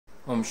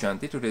Om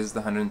Shanti. Today is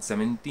the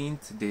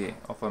 117th day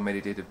of our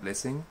meditative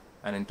blessing,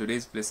 and in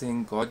today's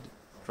blessing, God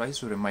tries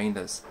to remind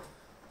us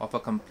of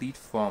a complete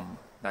form.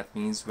 That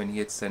means when He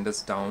had sent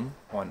us down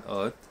on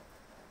earth,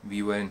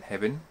 we were in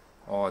heaven,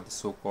 or the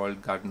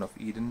so-called Garden of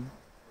Eden,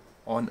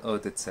 on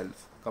earth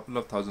itself, a couple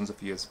of thousands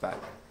of years back.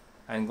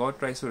 And God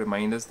tries to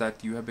remind us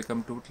that you have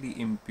become totally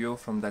impure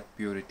from that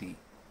purity.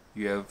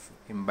 You have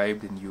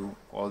imbibed in you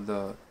all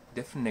the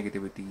different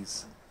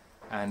negativities,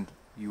 and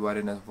you are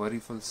in a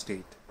worryful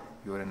state.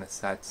 You are in a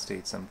sad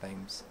state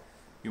sometimes.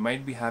 You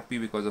might be happy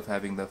because of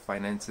having the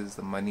finances,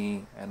 the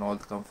money, and all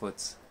the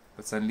comforts,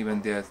 but suddenly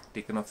when they are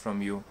taken off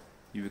from you,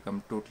 you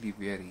become totally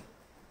weary.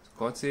 So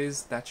God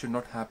says that should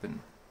not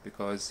happen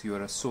because you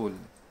are a soul.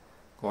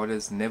 God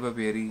is never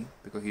weary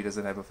because He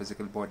doesn't have a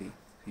physical body.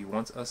 He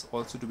wants us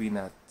also to be in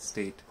that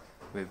state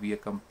where we are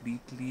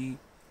completely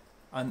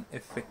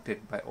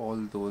unaffected by all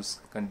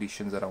those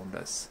conditions around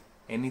us.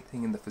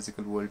 Anything in the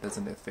physical world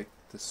doesn't affect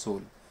the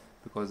soul,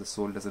 because the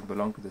soul doesn't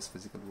belong to this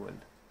physical world.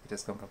 It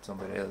has come from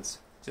somewhere else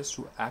just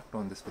to act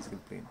on this physical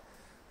plane.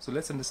 So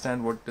let's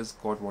understand what does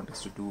God want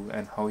us to do,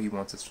 and how He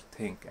wants us to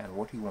think, and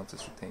what He wants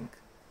us to think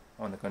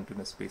on a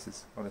continuous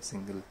basis, on a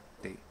single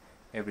day,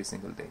 every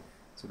single day.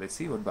 So let's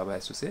see what Baba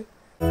has to say.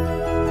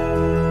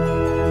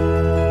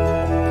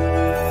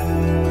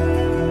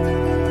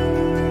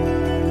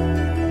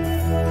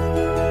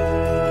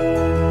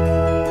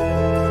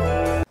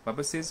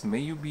 Baba says, may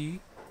you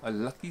be a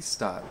lucky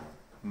star.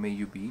 May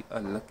you be a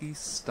lucky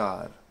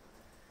star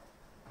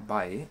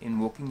by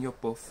invoking your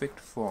perfect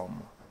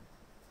form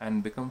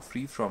and become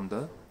free from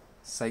the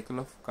cycle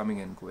of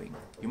coming and going.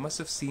 You must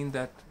have seen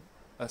that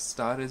a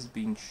star is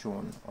being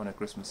shown on a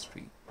Christmas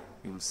tree.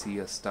 You will see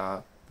a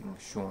star being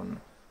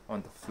shown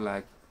on the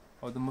flag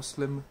of the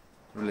Muslim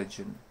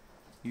religion.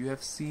 You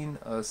have seen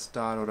a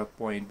star or a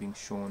point being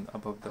shown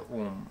above the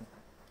Om,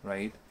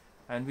 right?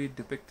 And we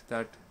depict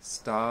that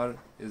star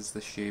is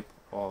the shape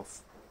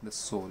of the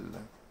soul.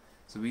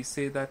 So we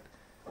say that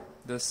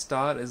the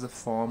star is a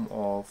form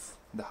of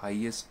the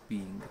highest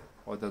being,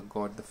 or the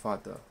God the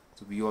Father.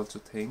 So we also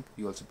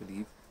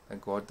believe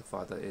that God the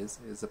Father is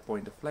a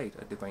point of light,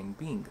 a divine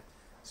being.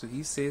 So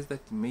He says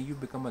that may you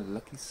become a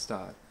lucky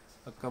star,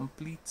 a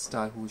complete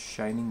star who is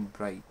shining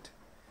bright.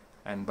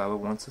 And Baba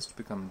wants us to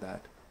become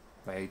that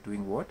by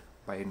doing what?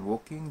 By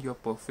invoking your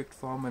perfect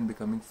form and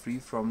becoming free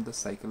from the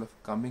cycle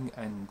of coming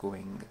and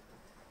going.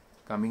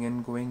 Coming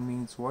and going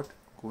means what?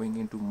 Going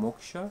into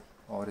Moksha,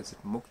 or is it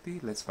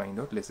Mukti? Let's find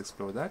out, let's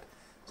explore that.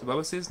 So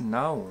Baba says,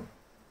 now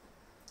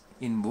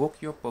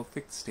invoke your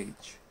perfect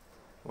stage.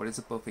 What is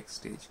the perfect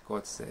stage?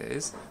 God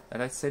says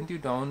that I sent you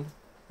down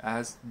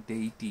as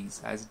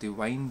deities, as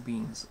divine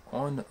beings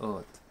on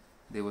earth.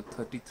 There were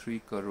 33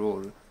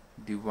 crore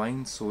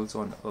divine souls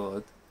on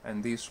earth,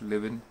 and they used to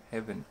live in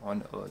heaven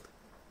on earth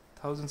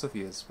thousands of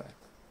years back,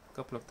 a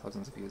couple of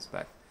thousands of years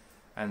back.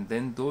 And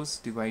then those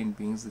divine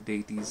beings, the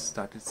deities,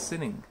 started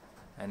sinning,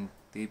 and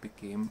they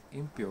became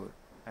impure,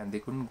 and they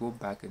couldn't go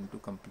back into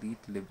complete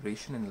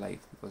liberation in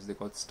life because they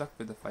got stuck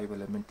with the five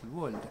elemental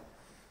world.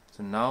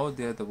 So now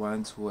they are the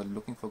ones who are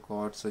looking for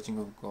God, searching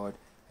for God,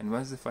 and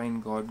once they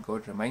find God,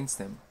 God reminds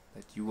them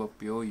that you are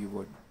pure, you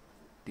are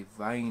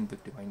divine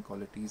with divine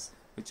qualities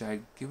which I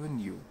had given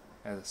you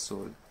as a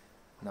soul.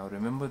 Now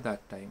remember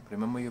that time,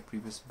 remember your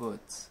previous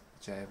births,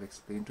 which I have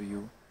explained to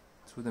you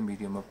through the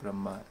medium of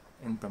Brahma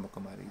in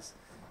Brahmakumaris.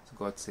 So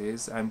God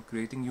says, I am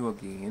creating you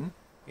again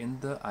in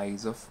the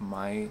eyes of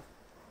my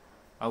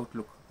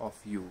outlook of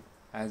you,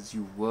 as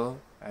you were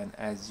and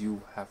as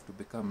you have to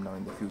become now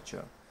in the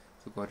future.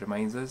 So God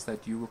reminds us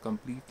that you were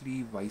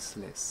completely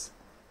viceless.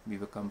 We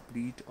were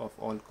complete of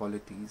all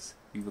qualities.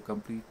 We were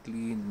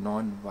completely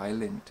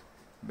non-violent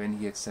when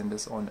He had sent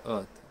us on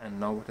earth. And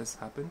now what has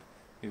happened?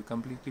 We've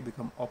completely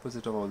become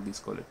opposite of all these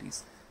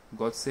qualities.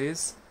 God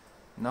says,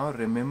 now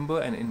remember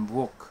and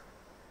invoke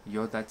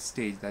that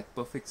stage, that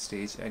perfect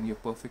stage, and your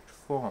perfect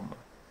form.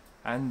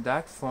 And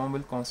that form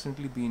will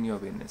constantly be in your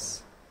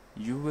awareness.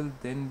 You will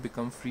then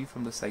become free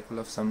from the cycle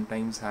of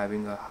sometimes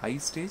having a high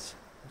stage,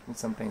 and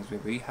sometimes we're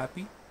very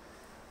happy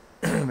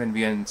when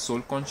we are in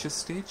soul conscious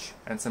stage,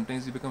 and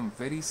sometimes we become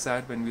very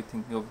sad when we're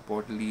thinking of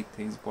bodily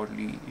things,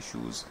 bodily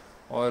issues,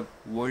 or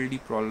worldly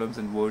problems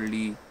and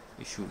worldly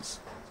issues.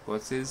 So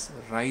God says,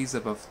 rise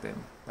above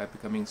them by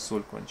becoming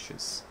soul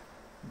conscious.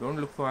 Don't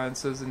look for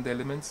answers in the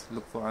elements,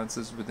 look for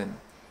answers within.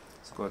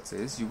 So God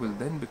says, you will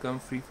then become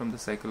free from the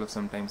cycle of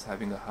sometimes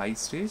having a high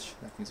stage,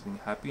 that means being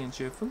happy and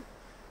cheerful,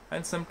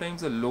 and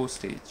sometimes a low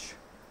stage.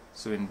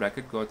 So in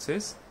bracket God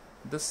says,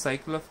 the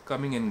cycle of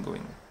coming and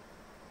going.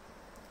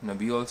 Now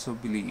we also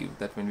believe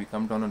that when we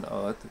come down on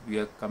earth, we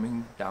are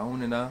coming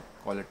down in our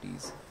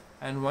qualities.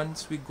 And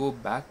once we go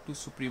back to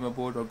Supreme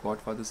Abode or God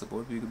Father's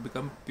abode, we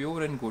become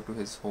pure and go to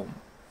His home.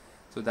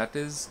 So that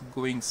is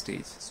going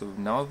stage. So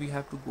now we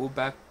have to go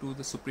back to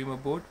the Supreme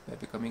Abode by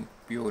becoming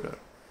purer.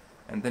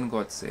 And then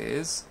God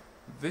says,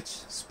 which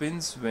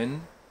spins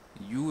when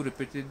you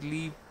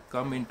repeatedly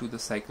come into the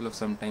cycle of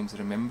sometimes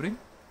remembering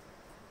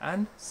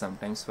and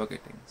sometimes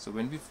forgetting. So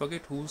when we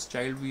forget whose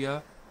child we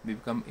are, we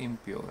become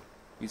impure.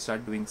 We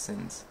start doing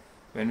sins.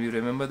 When we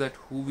remember that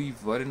who we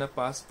were in a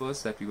past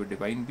birth, that we were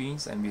divine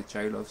beings and we are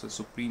child of the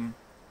Supreme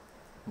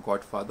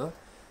God Father,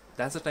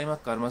 that's the time our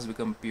karmas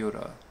become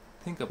purer.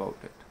 Think about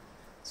it.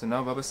 So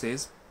now Baba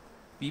says,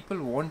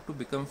 people want to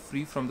become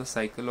free from the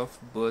cycle of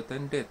birth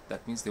and death.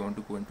 That means they want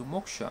to go into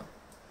moksha.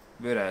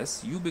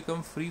 Whereas you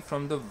become free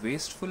from the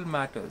wasteful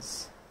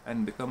matters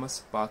and become a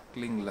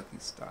sparkling lucky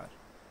star.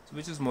 So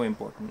which is more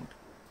important?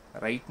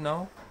 Right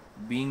now,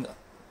 being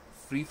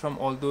free from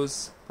all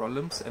those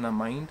problems in our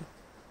mind,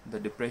 the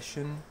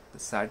depression, the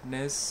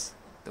sadness,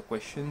 the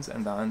questions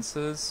and the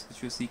answers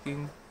which we are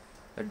seeking,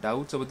 the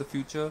doubts about the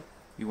future,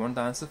 we want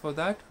the answer for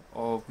that,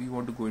 or we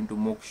want to go into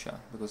moksha,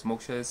 because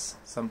moksha is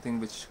something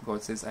which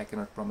God says, I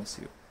cannot promise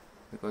you,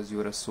 because you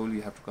are a soul,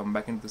 you have to come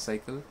back into the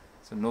cycle,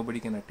 so nobody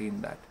can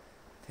attain that.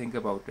 Think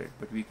about it.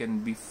 But we can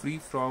be free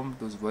from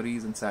those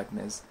worries and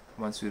sadness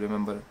once we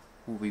remember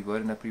who we were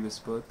in our previous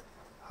birth,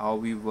 how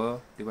we were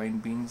divine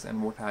beings,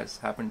 and what has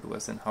happened to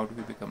us, and how do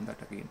we become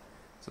that again.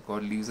 So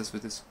God leaves us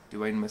with this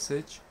divine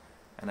message,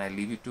 and I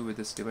leave you too with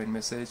this divine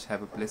message.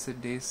 Have a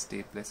blessed day,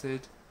 stay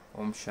blessed.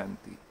 Om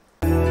Shanti.